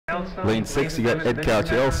Lane 6, you got Ed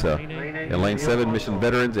Couch Elsa. In lane 7, Mission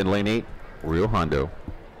Veterans. In lane 8, Rio Hondo.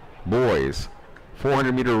 Boys,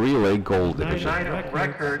 400-meter relay gold division. Night of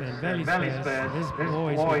records and Valley Speds. This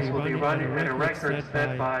boys will be running at a record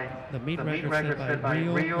set by the meet record set by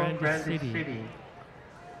Rio Grande City.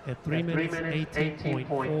 At 3 minutes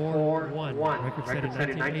 18.41, record set in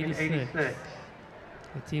 1986.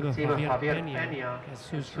 The team of Javier Peña,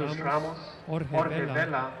 Jesus Ramos, Jorge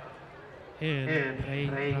Vela, and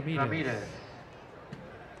Rey Ramirez.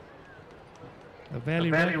 The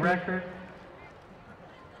Valley record,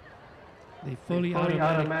 the fully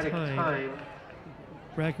automatic time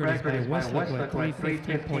record is by Westlaco at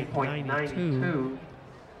 3:15.92.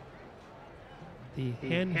 The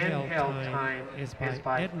handheld time is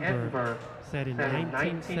by Edinburgh, set in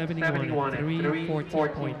 1971 at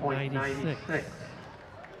 3:14.96.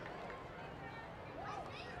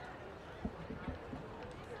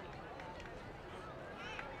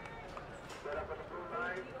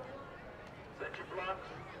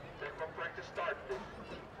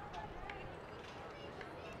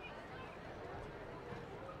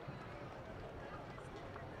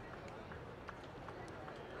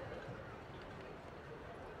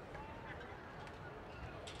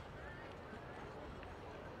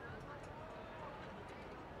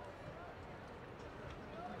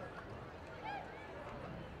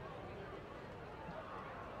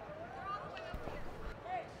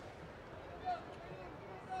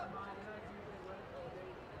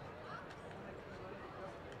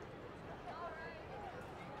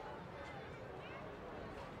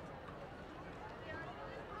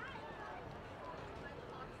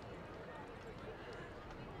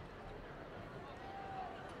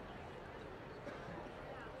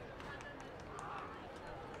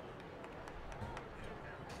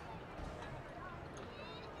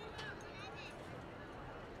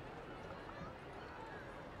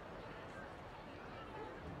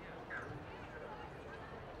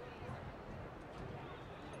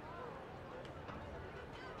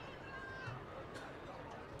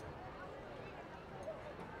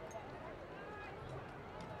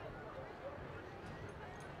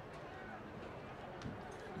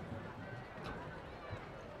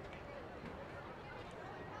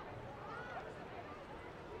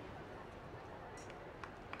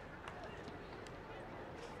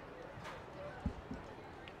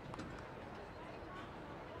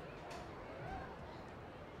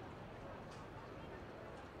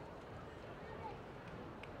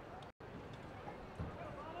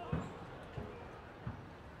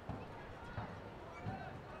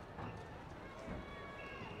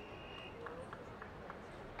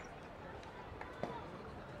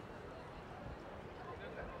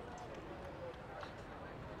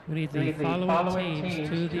 We need the following teams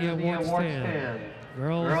to the award stand.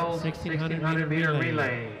 Girls 1600 meter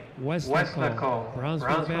relay, Westlaco,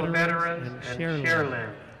 Brownsville Veterans, and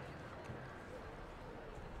Shareland.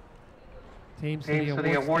 Teams to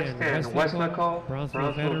the award stand, Westlaco,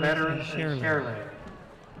 Brownsville Veterans, and Shareland.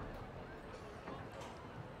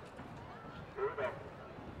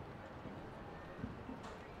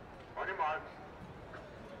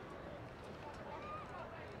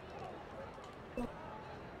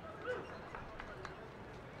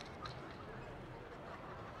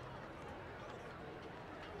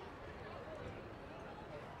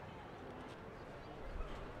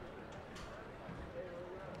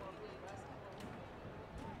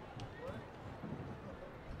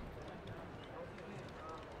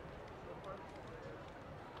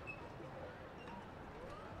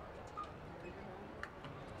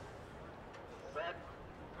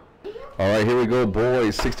 All right, here we go,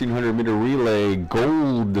 boys. 1600 meter relay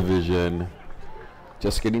gold division.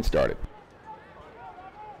 Just getting started.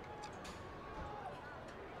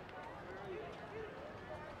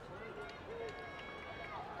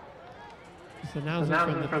 This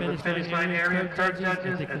announcement from the finish line area, curve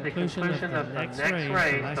judges, at the conclusion of the next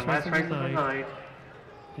race, the last race of the night,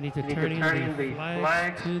 you need to turn in the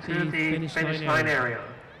flags to the finish line area.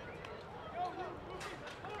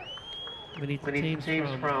 We need teams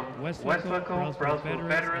from Westlaco, Brownsville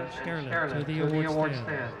Veterans, and Shareland to the award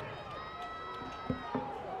stand.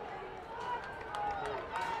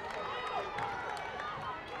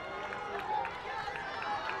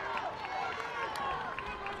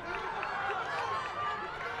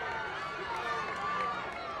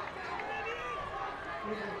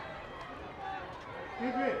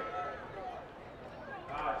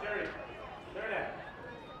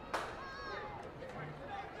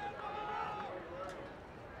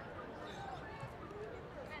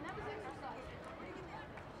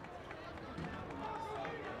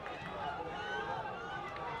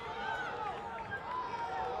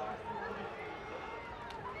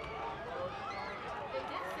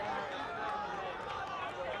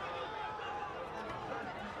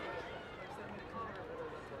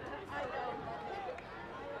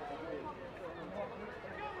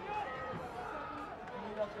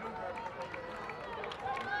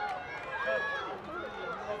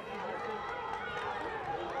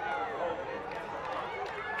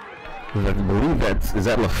 I believe is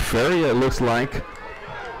that La Feria, it looks like.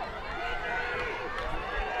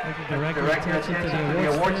 Direct attention to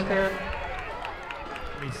the award stand.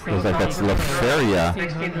 Looks like that's La Feria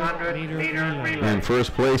 1600 meter relay. in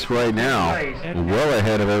first place right now, well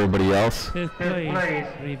ahead of everybody else. Fifth place,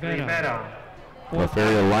 Rivera. La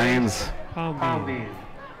Feria Lions Palm View.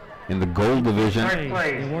 in the gold division. Third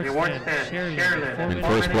place, the award stand, Sherlin. In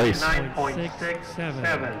first place.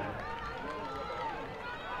 9.67.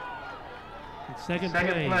 Second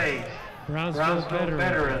Second place, Brownsville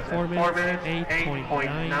Veterans, 4 minutes,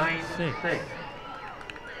 8.96.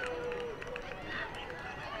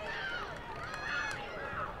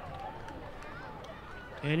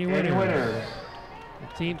 Any winners? The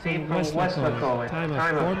team from Westlaco, time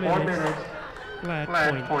of 4 minutes, flat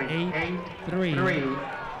 .83.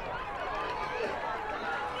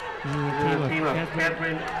 The team of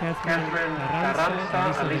Catherine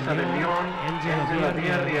Carranza, Alisa de Leon, Angela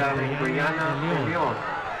Vierria, and Brianna de Leon.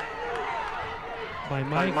 By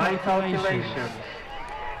my calculations,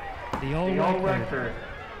 the all record,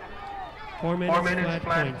 4 minutes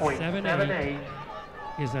flat .78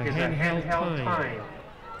 is a handheld time.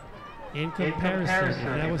 In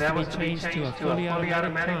comparison, if that was to be changed to a fully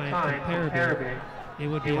automatic time comparable, it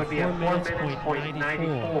would be a 4 minutes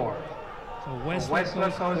 .94. So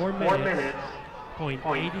Westlaco's 4 minutes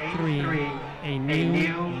 .83, a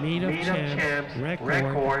new Meet of Champs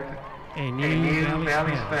record, a new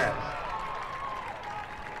Valley's best.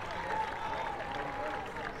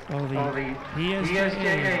 So the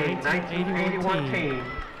PSJA 1981 team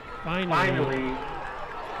finally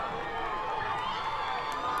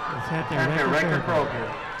has had their record broken.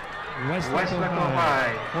 Westlaco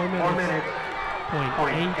High, 4 minutes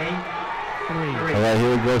 .83. All right, here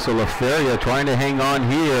we go. So La Feria trying to hang on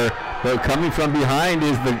here, but coming from behind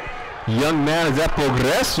is the young man. Is that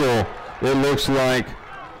Progreso? It looks like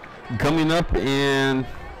coming up and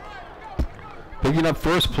picking up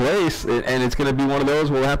first place, and it's going to be one of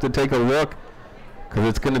those. We'll have to take a look because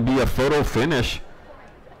it's going to be a photo finish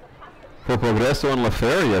for Progreso and La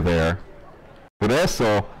Feria there.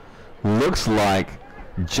 Progreso looks like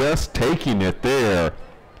just taking it there,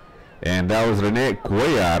 and that was Rene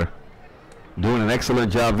Cuellar doing an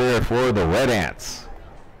excellent job there for the Red Ants.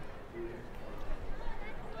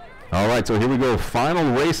 All right, so here we go.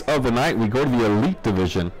 Final race of the night. We go to the elite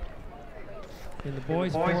division. And the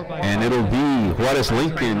boys 4x4. And it'll be Juarez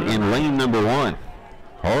Lincoln in lane number 1.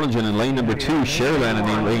 Harlingen in lane number 2. Sherland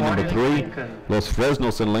in lane number 3. Los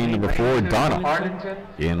Fresnos in lane number 4. Donna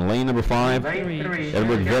in lane number 5.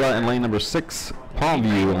 Edward Villa in lane number 6.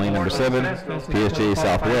 Palmview in lane number 7. PSJ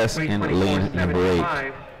Southwest in lane number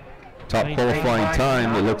 8. Top qualifying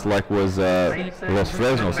time, it looks like, was Los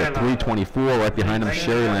Fresnos at 3:24. Right behind him,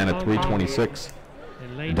 Sherryland at 3:26.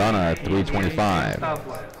 Donna at 3:25.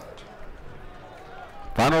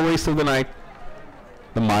 Final race of the night,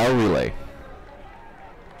 the mile relay.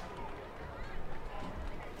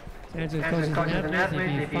 Coaches and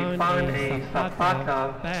athletes, if you found a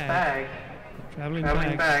Zapata bag,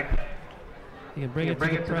 traveling bag, you can bring it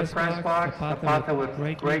to the press box. Zapata would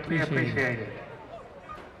greatly appreciate it.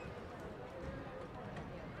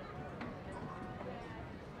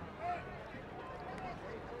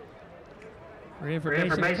 For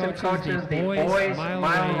information, coaches, the boys'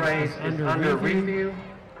 mile race is under review.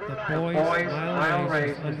 The boys' mile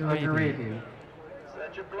race is under review.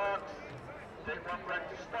 Set your blocks. Take one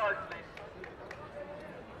practice start, please.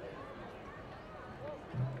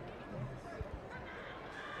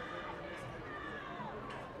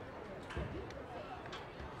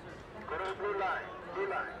 Go to the blue line. Blue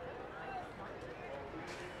line.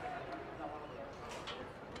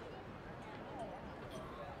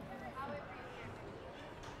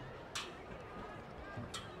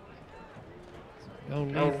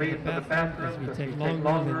 Don't leave for the bathroom because if you take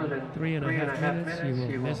longer than 3.5 minutes,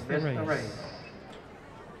 you will miss the race.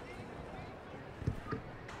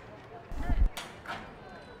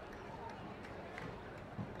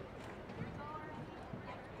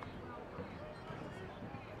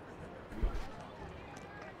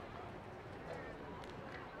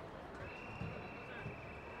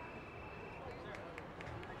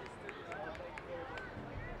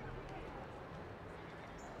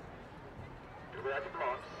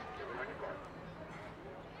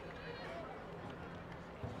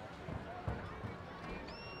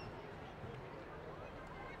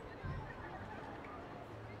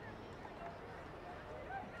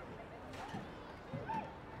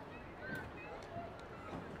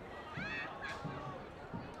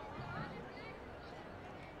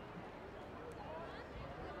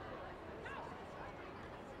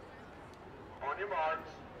 On your marks.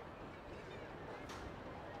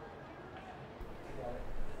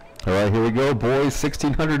 All right, here we go, boys.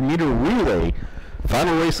 1,600 meter relay.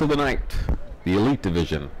 Final race of the night. The elite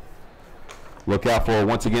division. Look out for,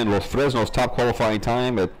 once again, Los Fresnos top qualifying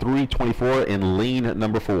time at 3:24 in lane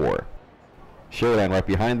number 4. Sherland right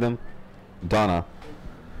behind them. Donna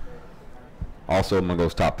also among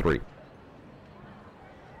those top 3.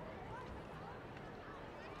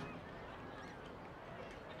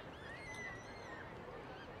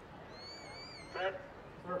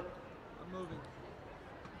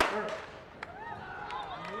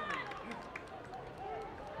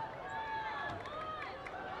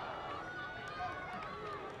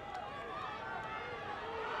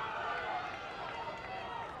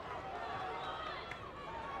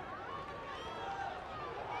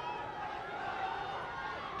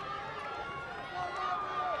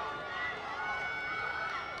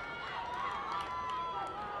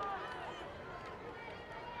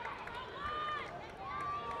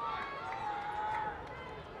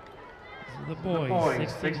 The boys,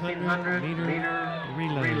 1,600 meter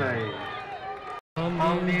relay.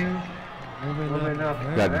 Moving up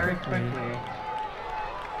very quickly.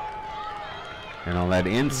 And on that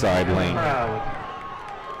inside lane.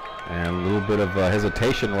 And a little bit of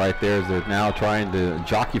hesitation right there as they're now trying to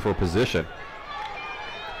jockey for position.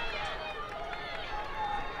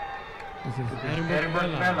 This is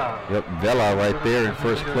Vela. Yep, Vela right there in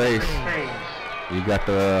first place. You got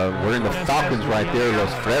we're in the Falcons right there,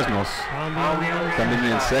 Los Fresnos. Coming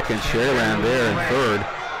in second, Sherland there in third.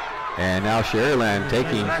 And now Sherland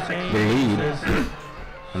taking the lead.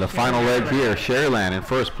 And the final leg here, Sherland in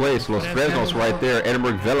first place, Los Fresnos right there,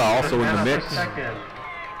 Edinburgh Vela also in the mix.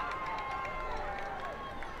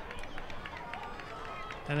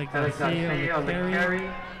 Garcia on the carry.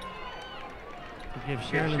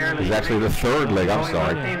 It's actually the third leg, I'm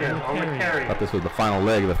sorry. I thought this was the final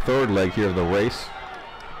leg, the third leg here of the race.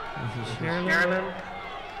 This is Sherland,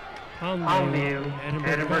 Palmview,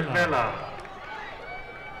 Edinburgh Vela.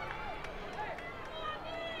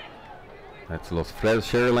 That's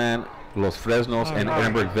Sherland, Los Fresnos, and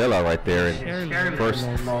Edinburgh Vela right there in first,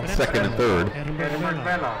 second, and third. And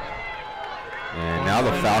now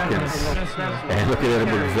the Falcons. And look at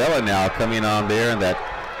Edinburgh Vela now coming on there and that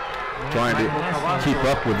trying to keep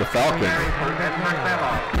up with the Falcons.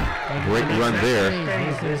 Great run there.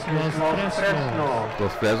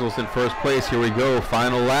 Los Fresnos in first place. Here we go.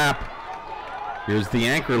 Final lap. Here's the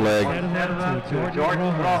anchor leg.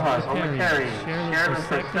 Jordan Rojas on the carry.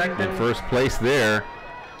 In first place there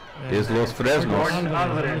is Los Fresnos.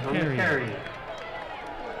 Alvarez on the carry.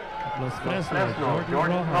 Los Fresnos,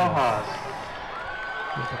 Jordan Rojas.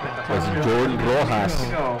 That's Jordan Rojas.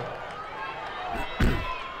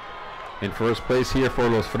 In first place here for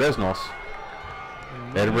Los Fresnos.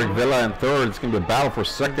 Edinburgh Vela in third. It's going to be a battle for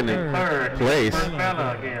second and third place.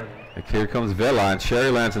 And here comes Vela, and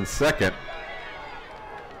Sherryland's in second.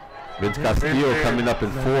 Vince Castillo coming up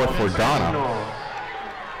in fourth for Donna.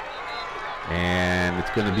 And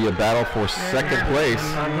it's going to be a battle for second place.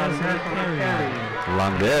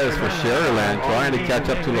 Landez for Sherryland trying to catch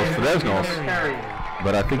up to Los Fresnos.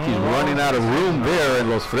 But I think he's running out of room there, and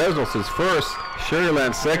Los Fresnos is first,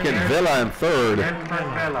 Sherryland second, Vela in third,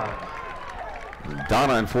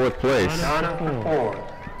 Donna in fourth place.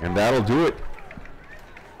 And that'll do it.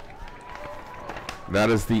 That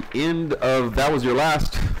is the end of, that was your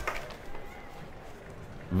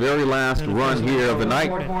very last run here of the night.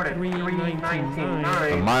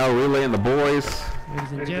 A mile relay in the boys.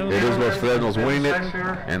 It is Los Fresnos winning it,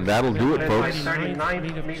 and that'll do it, folks.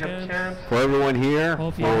 For everyone here,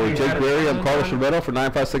 for Jake Berry, I'm Carlos Rivero for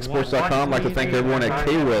 956sports.com. I'd like to thank everyone at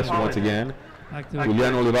K-West once again.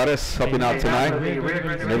 Julian Olivares helping out tonight,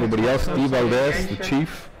 and everybody else, Steve Valdez, the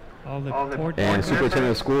chief, and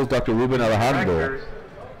Superintendent of Schools, Dr. Ruben Alejandro.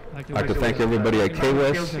 I'd like to thank everybody at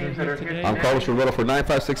K-West. I'm Carlos Rivero for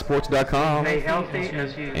 956sports.com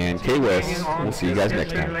and K-West. We'll see you guys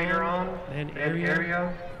next time. And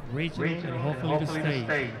area, regional, and hopefully the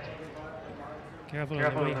state. Careful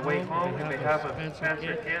on the way home. On behalf of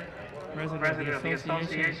Spencer Kent, President of the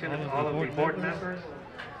Association, and all of the board members,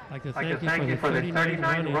 I'd like to thank you for the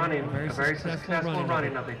 39 running, a very successful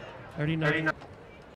running of the 39.